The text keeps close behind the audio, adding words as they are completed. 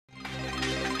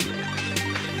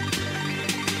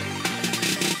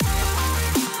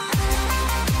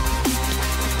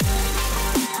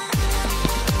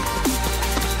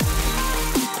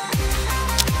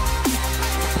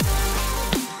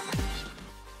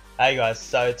Hey guys,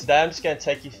 so today I'm just going to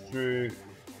take you through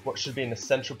what should be an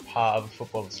essential part of a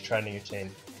footballer's training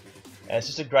routine. And it's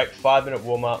just a great 5-minute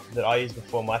warm-up that I use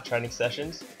before my training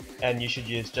sessions, and you should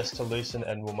use just to loosen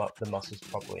and warm up the muscles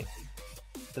properly.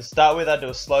 To start with, I do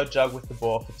a slow jog with the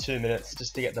ball for 2 minutes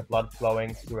just to get the blood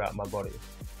flowing throughout my body.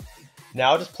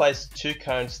 Now I'll just place 2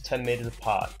 cones 10 meters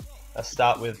apart. I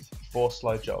start with 4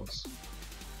 slow jogs.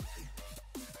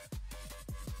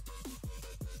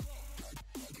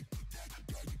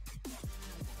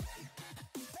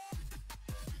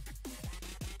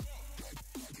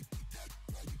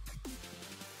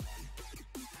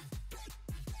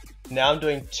 Now I'm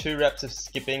doing 2 reps of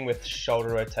skipping with shoulder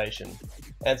rotation.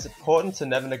 And it's important to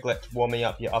never neglect warming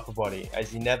up your upper body,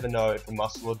 as you never know if a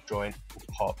muscle or joint will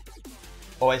pop.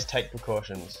 Always take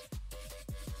precautions.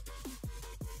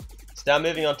 So now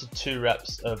moving on to 2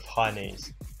 reps of high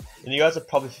knees. And you guys are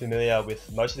probably familiar with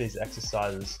most of these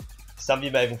exercises. Some of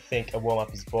you may even think a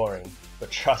warm-up is boring, but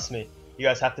trust me, you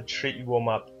guys have to treat your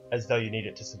warm-up as though you need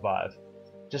it to survive.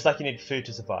 Just like you need food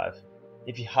to survive.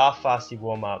 If you half-fast your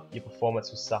warm-up, your performance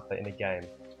will suffer in a game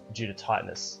due to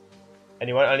tightness. And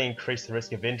you won't only increase the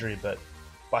risk of injury, but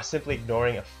by simply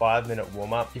ignoring a 5-minute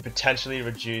warm-up, you potentially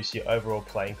reduce your overall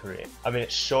playing career. I mean,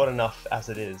 it's short enough as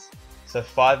it is. So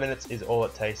 5 minutes is all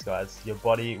it takes, guys. Your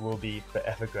body will be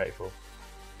forever grateful.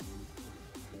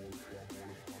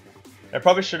 I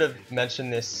probably should have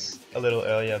mentioned this a little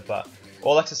earlier, but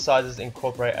all exercises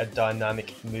incorporate a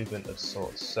dynamic movement of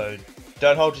sorts. So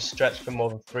don't hold your stretch for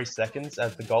more than 3 seconds,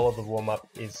 as the goal of the warm-up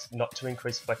is not to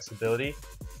increase flexibility,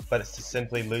 but it's to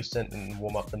simply loosen and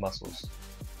warm up the muscles.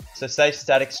 So save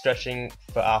static stretching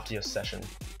for after your session.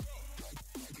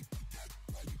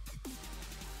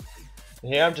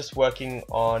 Here I'm just working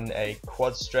on a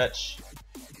quad stretch,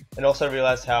 and also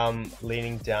realize how I'm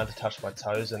leaning down to touch my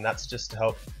toes, and that's just to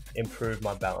help improve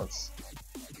my balance.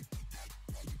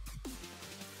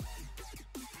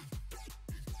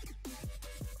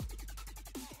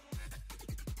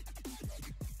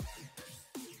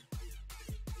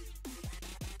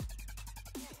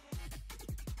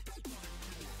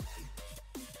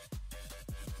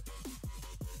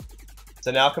 So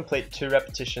now I'll complete 2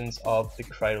 repetitions of the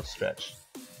cradle stretch.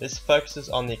 This focuses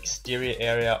on the exterior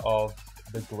area of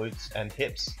the glutes and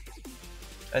hips.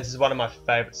 And this is one of my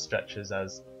favourite stretches,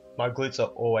 as my glutes are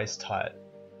always tight.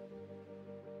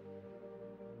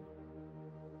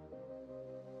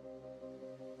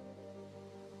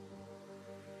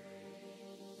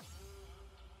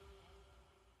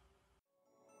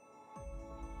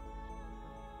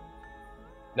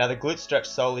 Now the glute stretch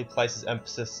solely places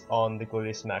emphasis on the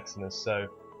gluteus maximus, so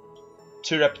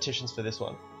 2 repetitions for this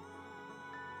one.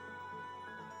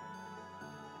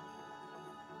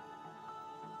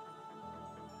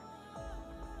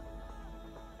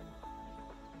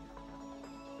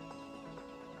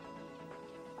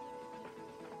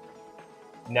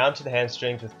 Now into the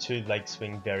hamstrings with 2 leg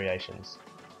swing variations.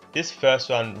 This first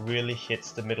one really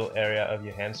hits the middle area of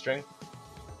your hamstring.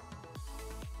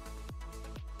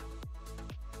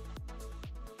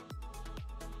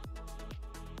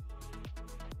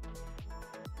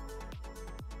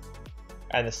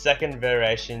 And the second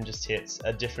variation just hits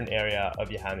a different area of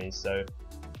your hammies, so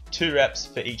 2 reps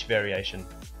for each variation.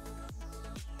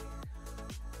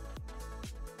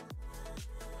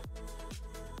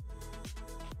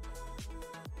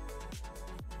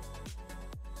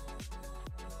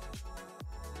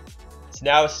 So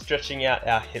now we're stretching out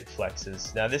our hip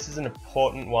flexors. Now this is an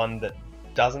important one that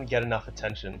doesn't get enough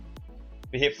attention.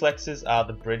 The hip flexors are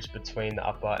the bridge between the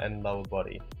upper and lower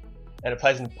body, and it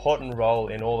plays an important role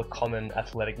in all the common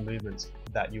athletic movements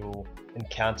that you will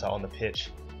encounter on the pitch,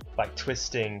 like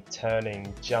twisting,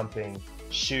 turning, jumping,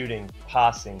 shooting,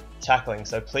 passing, tackling,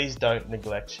 so please don't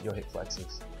neglect your hip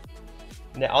flexors.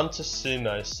 Now on to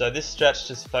sumo. So this stretch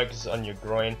just focuses on your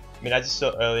groin. I mean, as you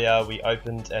saw earlier, we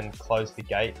opened and closed the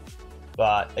gate,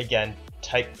 but again,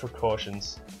 take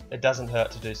precautions. It doesn't hurt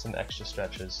to do some extra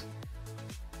stretches.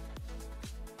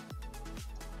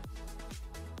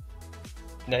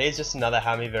 Now here's just another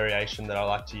hammy variation that I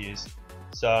like to use.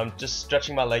 So I'm just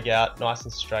stretching my leg out nice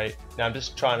and straight. Now I'm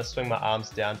just trying to swing my arms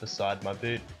down beside my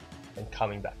boot and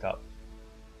coming back up.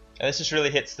 And this just really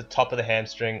hits the top of the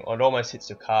hamstring, or it almost hits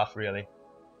your calf really.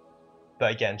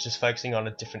 But again, just focusing on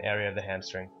a different area of the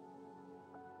hamstring.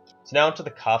 So now onto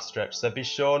the calf stretch. So be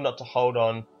sure not to hold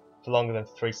on for longer than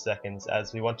 3 seconds,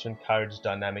 as we want to encourage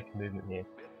dynamic movement here.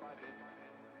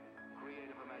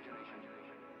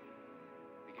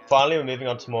 Finally, we're moving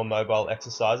on to more mobile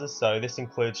exercises, so this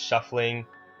includes shuffling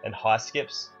and high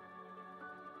skips.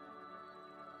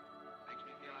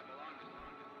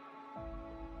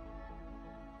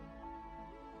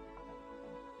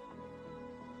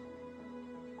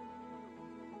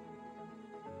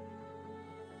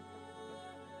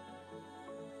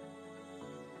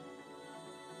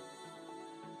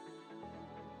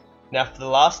 Now for the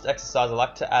last exercise, I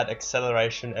like to add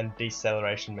acceleration and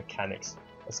deceleration mechanics,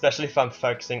 especially if I'm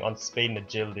focusing on speed and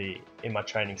agility in my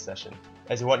training session,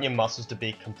 as you want your muscles to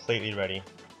be completely ready.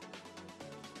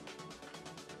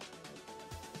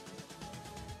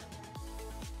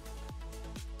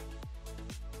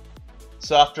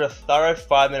 So after a thorough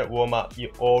 5-minute warm-up,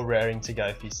 you're all raring to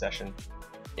go for your session.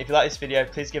 If you like this video,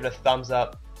 please give it a thumbs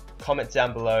up, comment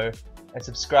down below, and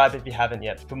subscribe if you haven't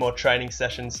yet for more training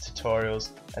sessions,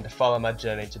 tutorials, and to follow my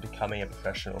journey to becoming a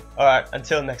professional. Alright,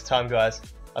 until next time guys,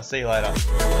 I'll see you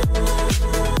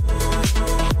later.